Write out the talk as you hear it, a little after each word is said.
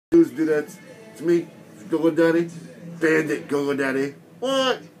Who's do that? It's me, Go-Go Daddy, Bandit Go-Go Daddy.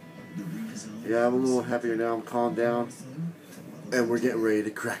 What? Yeah, I'm a little happier now. I'm calmed down, and we're getting ready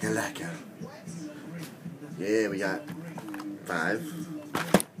to crack a lacquer. Yeah, we got 5,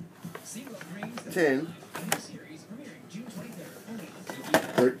 10,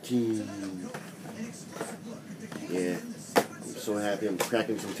 13. Yeah, I'm so happy. I'm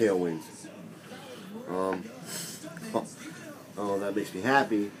cracking some tailwinds. Oh, that makes me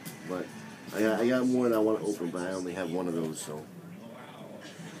happy, but I got more that I want to open, but I only have one of those, so.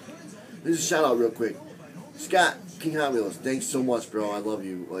 This is a shout out real quick. Scott, King Hot Wheels, thanks so much, bro. I love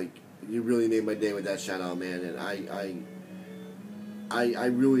you. Like, you really made my day with that shout out, man. And I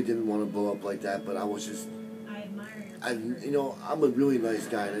really didn't want to blow up like that, but I was just, I'm a really nice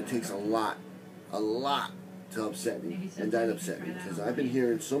guy, and it takes a lot to upset me, and that upset me, because I've been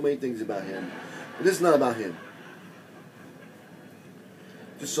hearing so many things about him, but this is not about him.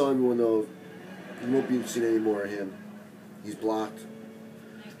 Just so everyone knows, you won't be seeing any more of him. He's blocked.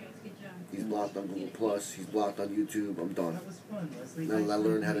 He's blocked on Google Plus. He's blocked on YouTube. I'm done. Now that I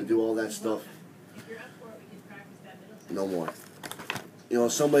learned how to do all that stuff, no more. You know,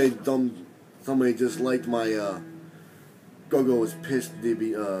 somebody just liked my GoGo's pissed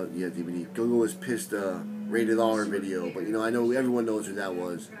DVD. GoGo's pissed rated R video, but I know everyone knows who that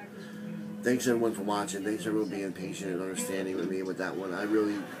was. Thanks everyone for watching. Thanks everyone being patient and understanding with me with that one. I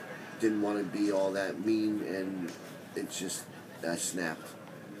really didn't want to be all that mean, and it's just I snapped.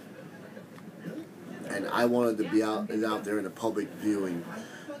 And I wanted to be out there in the public viewing,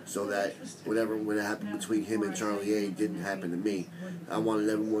 so that whatever would happen between him and Charlie A didn't happen to me. I wanted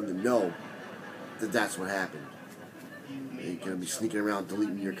everyone to know that that's what happened. You're gonna be sneaking around,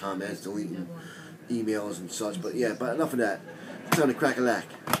 deleting your comments, deleting emails and such. But yeah, but enough of that. It's time to crack a lack.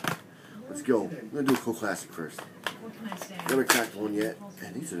 Let's go. I'm gonna do a cool classic first. Never cracked one yet,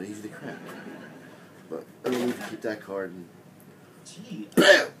 and these are easy to crack. But I don't need to keep that card. And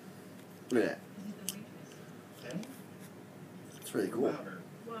bam! Look at that. It's really cool. Well,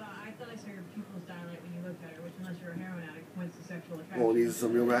 I thought I saw your pupils dilate when you looked at her, which, unless you're a heroin addict, points to sexual attraction. Well, these are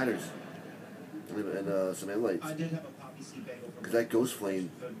some real riders. And some headlights. Because that ghost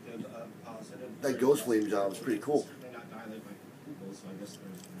flame job is pretty cool.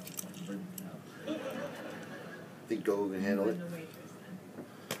 I think Go can handle it.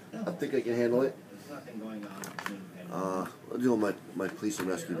 I think I can handle it. I'll do my police and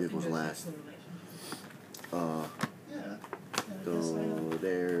rescue vehicles last. So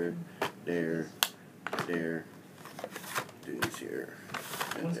there, do these here,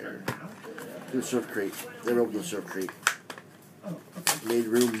 and there. Do the surf crate. Never open the surf crate. I made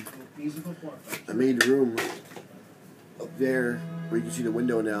room up there where you can see the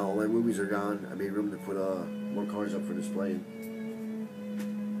window now. All my movies are gone. I made room to put more cars up for displaying.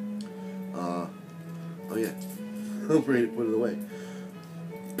 Oh yeah, I'm ready to put it away.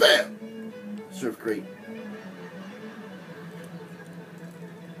 Bam! Surf crate.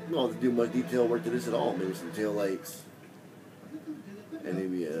 I don't have to do much detail work to this at all. Maybe some tail lights, and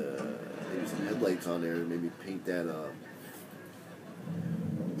maybe some headlights on there. Maybe paint that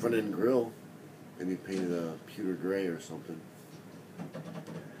front end grille. Maybe paint it a pewter gray or something.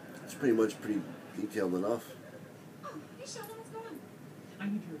 It's pretty detailed enough.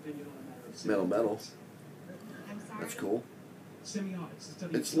 Metal. That's cool.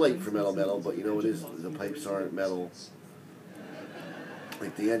 It's light for metal, but you know it is. The pipes aren't metal.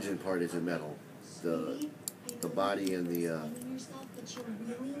 Like the engine part isn't metal. The body and the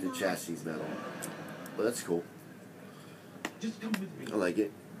chassis is metal. But that's cool. I like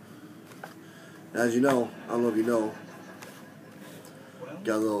it. As you know, I don't know if you know,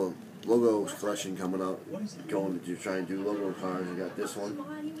 got a little logos collection coming up. Going to try and do logo cars. I got this one.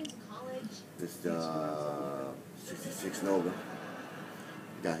 This 66 Nova.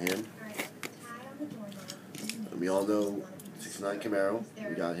 Got him. And we all know 69 Camaro.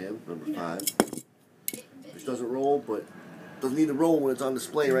 We got him, number 5. Which doesn't roll, but doesn't need to roll when it's on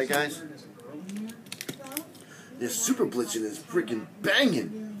display, right, guys? This Super Blitzing is freaking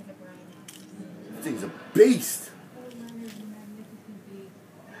banging. This thing's a beast.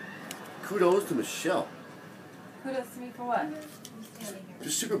 Kudos to Michelle. Kudos to me for what?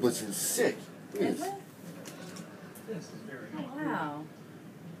 This Super Blitzing is sick. Look at this. Oh, wow.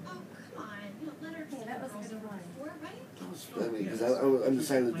 Hey, that was a good one. I mean, because I'm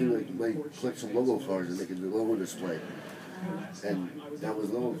decided to do like collect some logo cars and make a logo display. And that was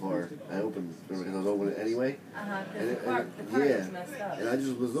a logo car. I opened because I was opening it anyway. The cart was messed up. And I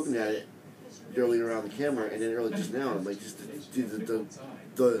just was looking at it earlier around the camera, and then earlier just now, I'm like, just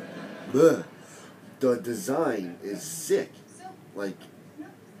the design is sick. Like,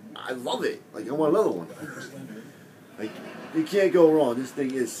 I love it. Like, I want another one. Like, you can't go wrong. This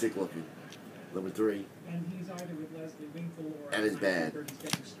thing is sick looking. Number 3. That is bad.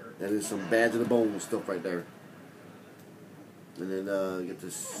 That is some bad to the bone stuff right there. And then get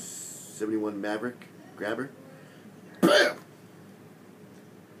this 71 Maverick grabber. Bam!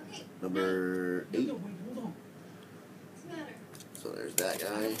 Number 8. So there's that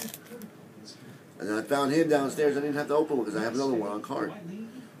guy. And then I found him downstairs. I didn't have to open one because I have another one on card.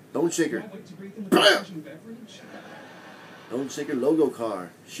 Don't shake her. Bam! Don't shake her logo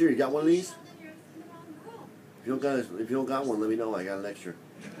car. Sure, you got one of these? If you don't got one, let me know. I got an extra.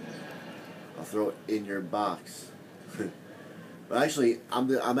 I'll throw it in your box. But actually,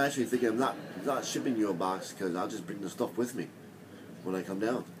 I'm actually thinking I'm not shipping you a box because I'll just bring the stuff with me when I come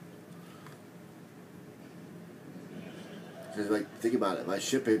down. Because like, think about it. If I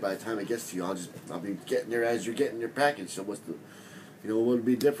ship it, by the time it gets to you, I'll be getting there as you're getting your package. So what's the, what would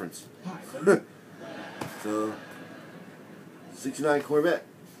be the difference? So, 69 Corvette.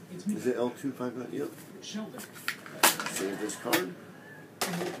 Is it L259? Yep. Save this card.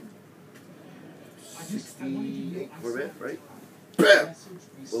 68 Corvette, right? Bam!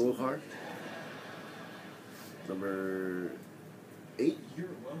 Little card. Number 8,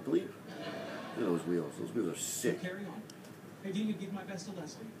 I believe. Look at those wheels. Those wheels are sick.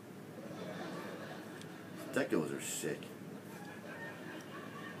 Decos are sick.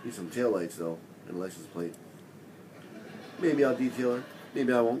 Need some taillights though, and a license plate. Maybe I'll detail her.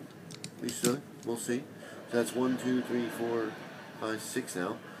 Maybe I won't. We should. We'll see. So that's 1, 2, 3, 4, 5, 6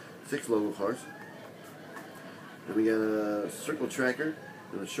 now. 6 logo cars. Then we got a circle tracker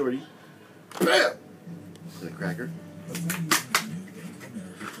and a shorty. Bam! And a cracker.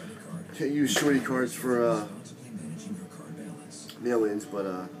 Can't use shorty cards for mail-ins, but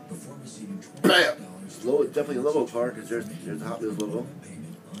bam! Definitely a logo card because there's the Hot Wheels logo.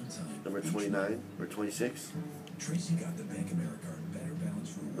 Number 29 or 26.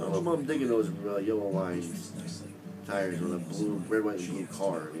 I'm digging those yellow lines tires on a blue, red, white, and blue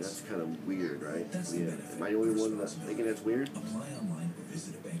car. I mean, that's kind of weird, right? Yeah. Am I the only one that's thinking that's weird?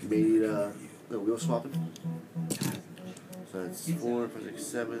 Maybe little wheel swapping. So that's 4, 5, 6,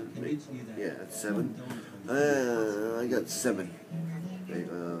 7, 8. Yeah, that's 7. I got 7. Okay,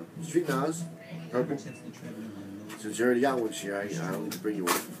 Street Nas, purple. Since you already got one, here, I don't need to bring you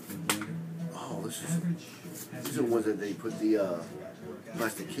one. Oh, these are the ones that they put the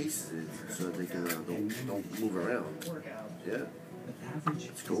plastic cases in so that they can don't move around. Yeah,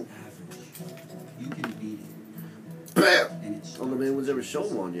 that's cool. Bam! I don't know if anyone's ever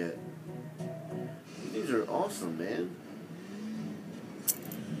shown one yet. These are awesome, man.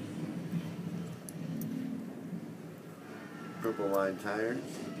 Purple line tires.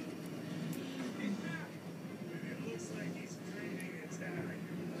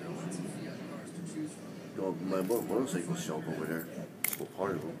 Go my motorcycle shop over there. Well,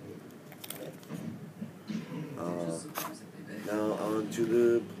 part of them. Now on to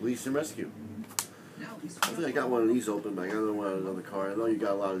the police and rescue. I think I got one of these open, but I got another one on another car. I know you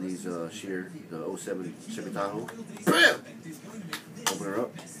got a lot of these sheer, the 07 Chevy Tahoe. Bam! Open her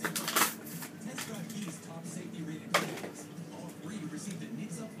up.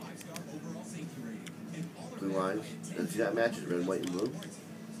 Blue lines. And see that matches red, white, and blue.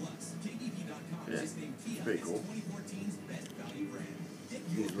 Yeah, it's pretty cool.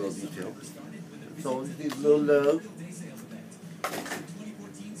 Needs a little detail. So it needs a little love.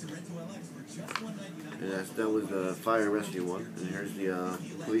 And that was the fire rescue one. And here's the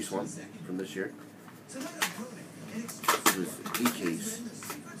police one from this year. This was the E-case.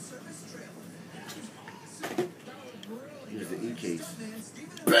 Here's the E-case.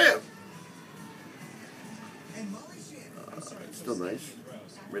 BAM! It's still nice.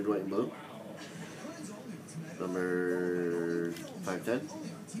 Red, white, and blue. Number 510?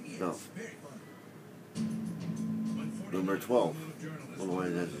 No. Number 12. I don't know why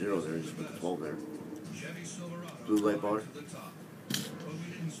it has 0 there, just put the 12 there. Blue light bar.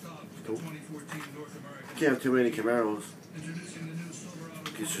 Cool. Can't have too many Camaros.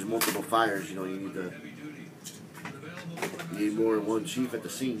 Because there's multiple fires, you need more than one chief at the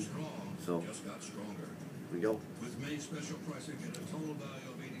scene. So, here we go.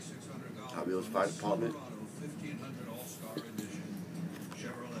 Hot Wheels Fire Department.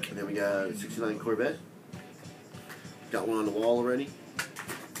 And then we got a 69 Corvette. Got one on the wall already.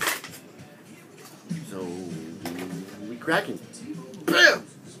 So, we cracking. BAM!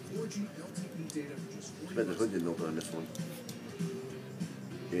 I bet the hood didn't open on this one.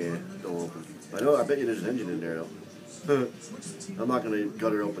 Yeah, don't open. I bet you there's an engine in there though. I'm not going to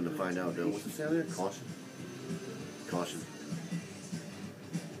gut her open to find out though. What's it say there? Caution. Caution.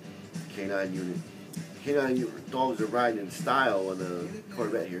 K9 unit. K9 dogs are riding in style on the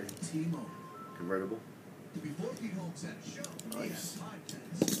Corvette here. Convertible. Nice.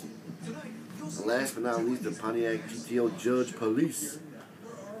 And last but not least, the Pontiac GTO Judge Police.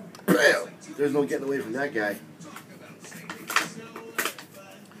 Bam! There's no getting away from that guy.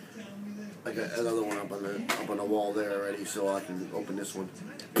 I got another one up on the wall there already, so I can open this one.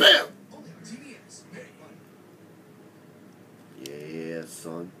 Bam! Yeah,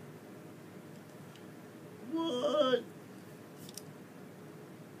 son. What?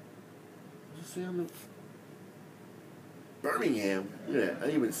 Just say I'm in Birmingham. Look at that. I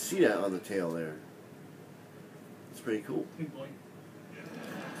didn't even see that on the tail there. That's pretty cool.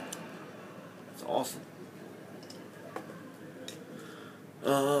 That's awesome.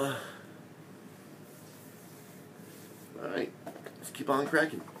 Alright. Let's keep on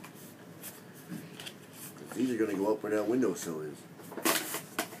cracking. These are going to go up where that windowsill is.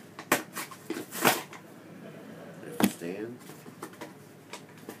 There's the stand.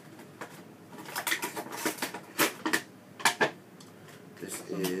 This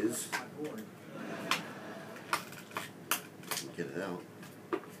is... Get it out.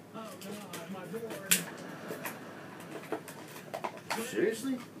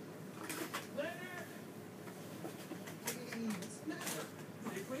 Seriously?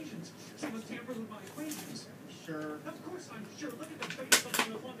 Someone tampers with my equations. Sure. Of course I'm sure. Look at the face of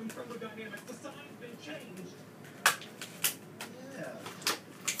the quantum thermodynamics. The sign's been changed. Yeah.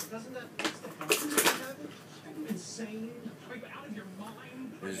 Doesn't that fix the problem that you have? Are you insane? Are you out of your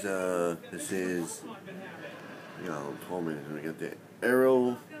mind? This is... You know, 12 minutes when I get the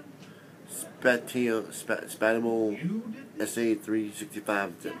Aero Spatimal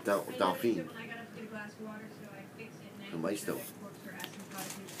SA365 Delphine. The Maisto.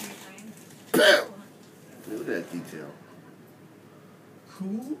 Bam! Look at that detail.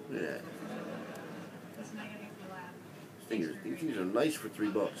 Cool. Look at that. These things are nice for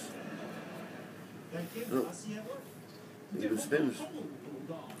 $3. Look. It even spins. Who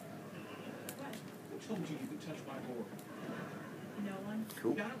told you you could touch my board? No one.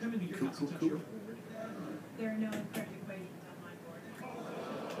 Cool. Yeah, I don't come into your Cool, house cool, and touch cool. your board. There are no incorrect equations on my board.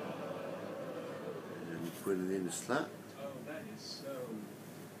 And then you put it in the slot. Oh, that is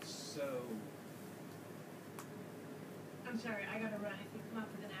so... I'm sorry, I gotta run. If you come up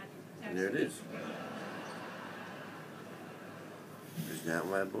with an address, text There it me. is. There's that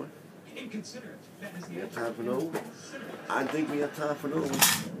bad boy. Inconsiderate. That is the We have answer. time for no one. I think we have time for no one.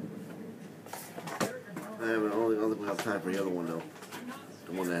 I don't think we have time for the other one though.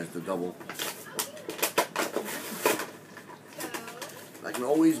 The one that has the double. I can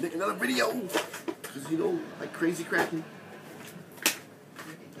always make another video. Because you know, like crazy cracking.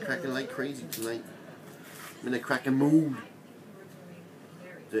 Cracking like crazy tonight. I'm in a cracking mood.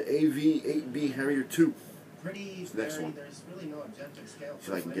 The AV8B Harrier 2. It's the next one. See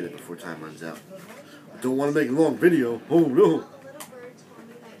if I can get it before time runs out. Don't want to make a long video. Oh no.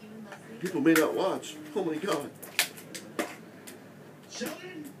 People may not watch. Oh my god.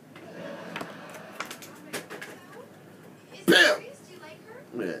 Bam!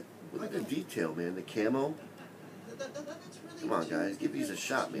 Look at that. Look at the detail, man. The camo. Come on, guys. Give these a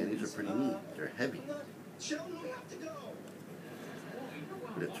shot, man. These are pretty neat. They're heavy.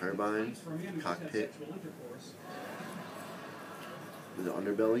 The turbines, cockpit, the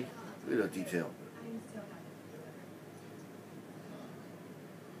underbelly. Look at the detail.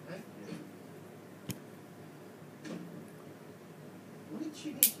 What did she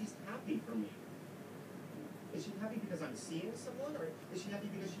mean? She's happy for me. Is she happy because I'm seeing someone, or is she happy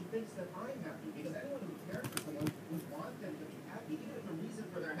because she thinks that I'm happy? Because anyone who cares for someone would want them to be happy, even if the reason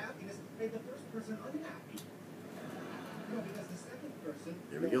for their happiness made the first person unhappy. No, because the second person,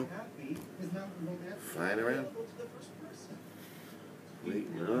 There we go. happy, is now romantic. Flying around. To the first person. Wait,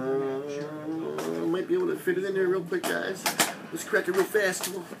 might be able to fit it in there real quick, guys. Let's crack it real fast.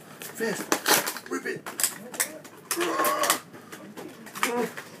 Come on. Fast. Rip it.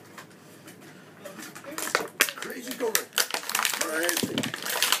 Crazy going. Crazy.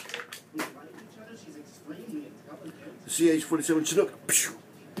 The CH-47 Chinook.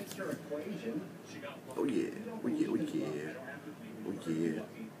 Oh yeah. Oh yeah. Oh yeah. Oh yeah.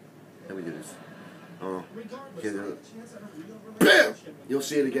 Let me do this. Oh. Can't do it. Bam! You'll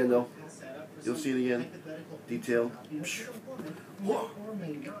see it again though. You'll see it again. Detail. Whoa.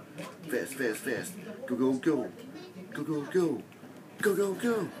 Fast, fast, fast. Go, go, go. Go, go, go. Go, go,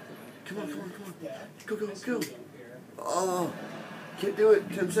 go. Come on, come on, come on. Go, go, go. Oh. Can't do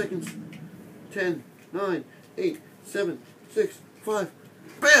it. 10 seconds. 10, 9, 8, 7, 6, 5.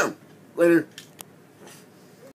 Bam! Later.